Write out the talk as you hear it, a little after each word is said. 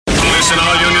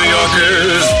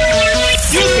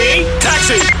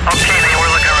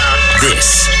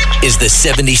This is the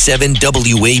 77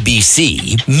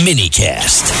 WABC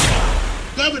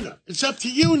minicast. Governor, it's up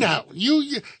to you now.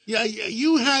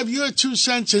 You have your 2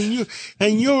 cents,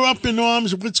 and you're up in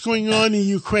arms of what's going on in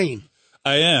Ukraine.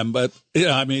 I am, but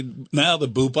I mean, now the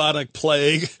bubonic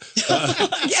plague,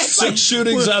 6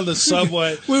 shootings on the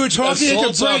subway. We were talking at the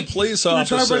assaults break. on police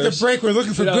officers. We were talking about the break. We're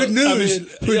looking for good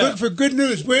news. We're looking for good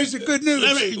news. Where's the good news?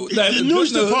 The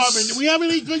news department. Do we have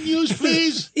any good news,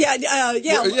 please? Yeah.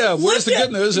 Where's the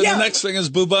good news? And the next thing is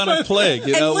bubonic plague.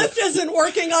 And Lyft isn't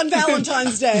working on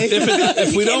Valentine's Day.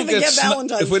 If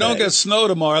we don't get snow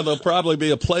tomorrow, there'll probably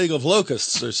be a plague of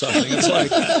locusts or something. It's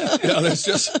like,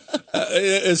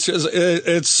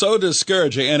 it's so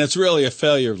discouraging, and it's really a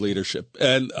failure of leadership.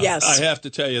 And yes. I have to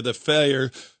tell you, the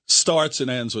failure starts and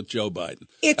ends with Joe Biden.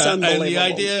 It's unbelievable. And the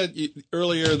idea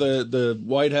earlier, the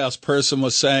White House person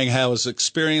was saying how his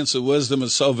experience and wisdom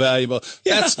is so valuable.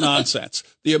 That's nonsense.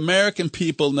 The American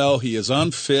people know he is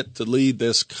unfit to lead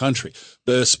this country.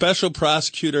 The special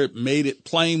prosecutor made it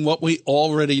plain what we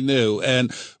already knew,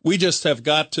 and we just have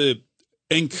got to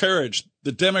encourage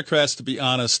the Democrats to be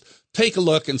honest. Take a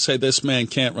look and say this man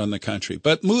can't run the country.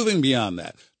 But moving beyond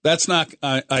that, that's not,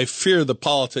 I fear the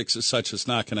politics as such is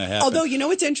not going to happen. Although, you know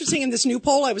what's interesting in this new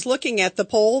poll? I was looking at the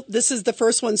poll. This is the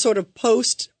first one sort of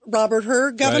post Robert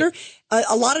Hur, governor. Right.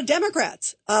 A lot of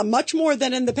Democrats, much more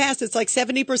than in the past. It's like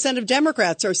 70% of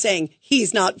Democrats are saying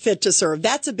he's not fit to serve.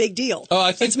 That's a big deal. Oh,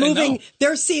 I think it's moving.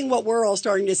 They're seeing what we're all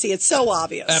starting to see. It's so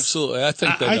obvious. Absolutely. I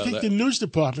think the news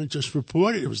department just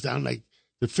reported it was down like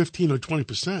the 15 or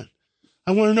 20%.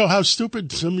 I want to know how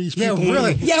stupid some of these people are.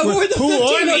 Really? Yeah, who are the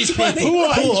 15 or 20? Who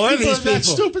are these people? That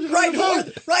stupid?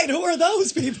 Right, who are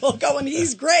those people going,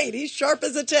 he's great, he's sharp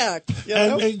as a tack. You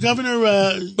know? And Governor,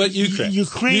 but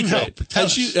Ukraine help.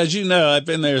 As you know, I've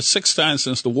been there 6 times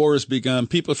since the war has begun.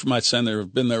 People from my center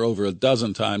have been there over a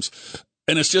dozen times.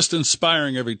 And it's just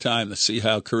inspiring every time to see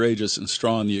how courageous and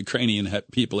strong the Ukrainian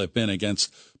people have been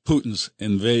against Putin's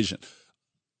invasion.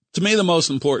 To me, the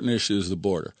most important issue is the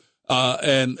border.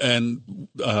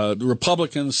 The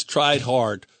Republicans tried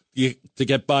hard to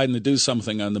get Biden to do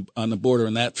something on the border,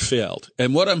 and that failed.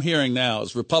 And what I'm hearing now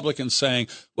is Republicans saying,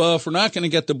 well, if we're not going to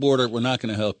get the border, we're not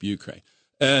going to help Ukraine.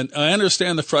 And I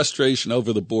understand the frustration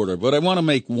over the border, but I want to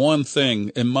make one thing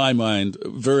in my mind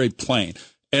very plain,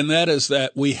 and that is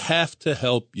that we have to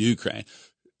help Ukraine.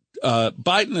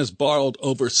 Biden has borrowed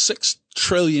over $6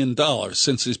 trillion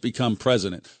since he's become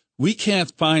president. We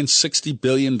can't find $60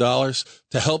 billion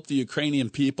to help the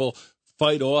Ukrainian people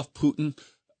fight off Putin.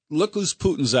 Look who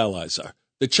Putin's allies are.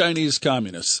 The Chinese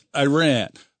communists, Iran,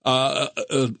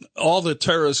 all the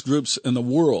terrorist groups in the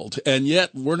world. And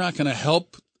yet we're not going to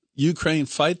help Ukraine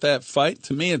fight that fight.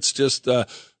 To me, it's just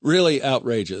really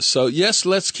outrageous. So, yes,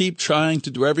 let's keep trying to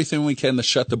do everything we can to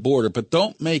shut the border, but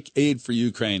don't make aid for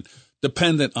Ukraine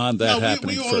dependent on that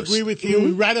happening first. We all agree with you.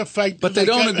 We'd rather fight. But they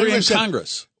don't agree in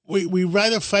Congress. We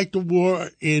rather fight the war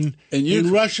in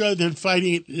Russia than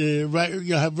fighting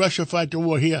have Russia fight the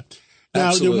war here. Now,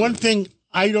 Absolutely. The one thing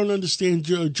I don't understand,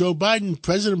 Joe Biden,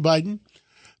 President Biden,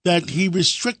 that he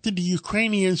restricted the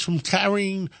Ukrainians from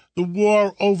carrying the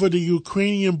war over the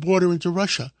Ukrainian border into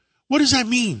Russia. What does that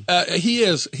mean? He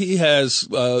has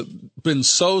been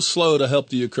so slow to help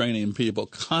the Ukrainian people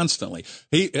constantly.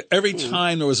 Every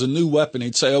time there was a new weapon,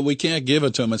 he'd say, "Oh, we can't give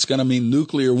it to him. It's going to mean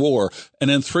nuclear war." And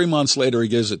then 3 months later, he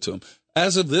gives it to them.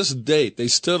 As of this date, they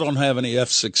still don't have any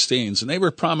F-16s, and they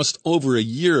were promised over a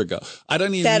year ago. I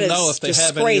don't even know if they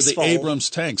have any of the Abrams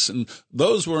tanks, and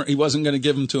he wasn't going to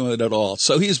give them to it at all.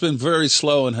 So he's been very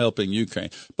slow in helping Ukraine.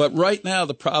 But right now,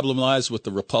 the problem lies with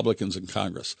the Republicans in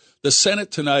Congress. The Senate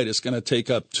tonight is going to take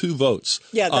up 2 votes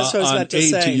on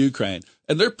aid to Ukraine,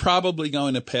 and they're probably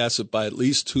going to pass it by at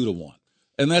least 2-1,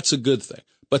 and that's a good thing.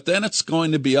 But then it's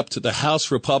going to be up to the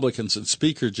House Republicans and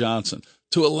Speaker Johnson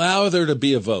to allow there to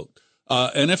be a vote.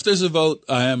 And if there's a vote,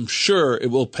 I am sure it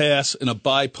will pass in a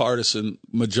bipartisan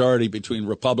majority between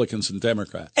Republicans and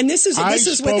Democrats. And this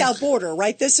is without border,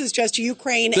 right? This is just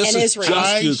Ukraine and Israel.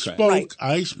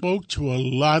 I spoke to a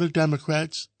lot of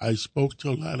Democrats. I spoke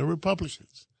to a lot of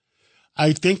Republicans.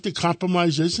 I think the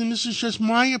compromise is, and this is just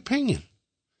my opinion,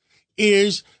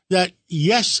 is that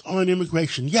yes on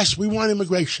immigration. Yes, we want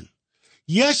immigration.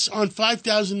 Yes on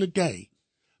 5,000 a day.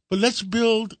 But let's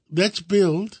build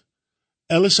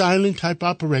Ellis Island type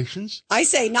operations. I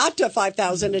say not to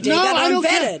 5,000 a day that are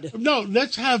unvetted. No,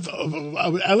 let's have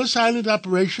Ellis Island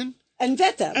operation. And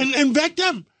vet them. And vet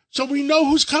them. So we know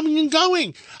who's coming and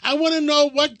going. I want to know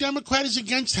what Democrat is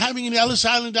against having an Ellis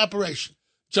Island operation.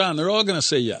 John, they're all going to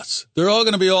say yes. They're all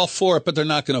going to be all for it, but they're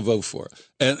not going to vote for it.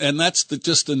 And that's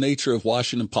just the nature of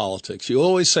Washington politics. You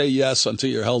always say yes until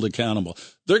you're held accountable.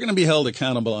 They're going to be held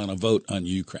accountable on a vote on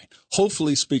Ukraine.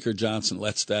 Hopefully Speaker Johnson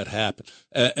lets that happen.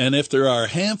 And if there are a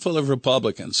handful of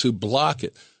Republicans who block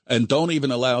it and don't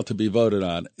even allow it to be voted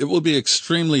on, it will be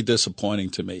extremely disappointing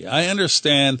to me. I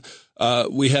understand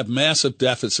we have massive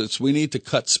deficits. We need to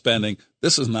cut spending.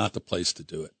 This is not the place to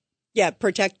do it. Yeah,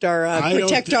 protect our allies.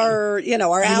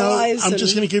 I'm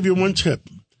just going to give you one tip.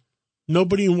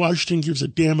 Nobody in Washington gives a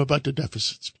damn about the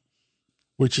deficits,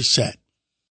 which is sad.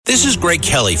 This is Greg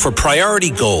Kelly for Priority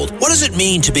Gold. What does it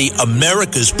mean to be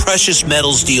America's precious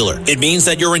metals dealer? It means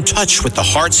that you're in touch with the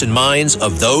hearts and minds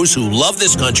of those who love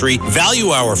this country, value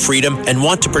our freedom, and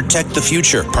want to protect the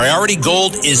future. Priority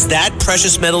Gold is that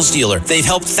precious metals dealer. They've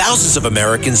helped thousands of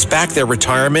Americans back their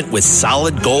retirement with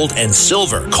solid gold and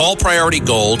silver. Call Priority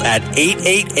Gold at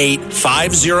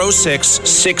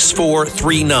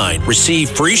 888-506-6439.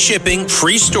 Receive free shipping,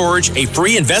 free storage, a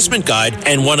free investment guide,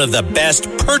 and one of the best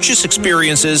purchase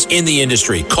experiences in the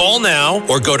industry. Call now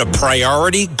or go to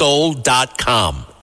PriorityGold.com.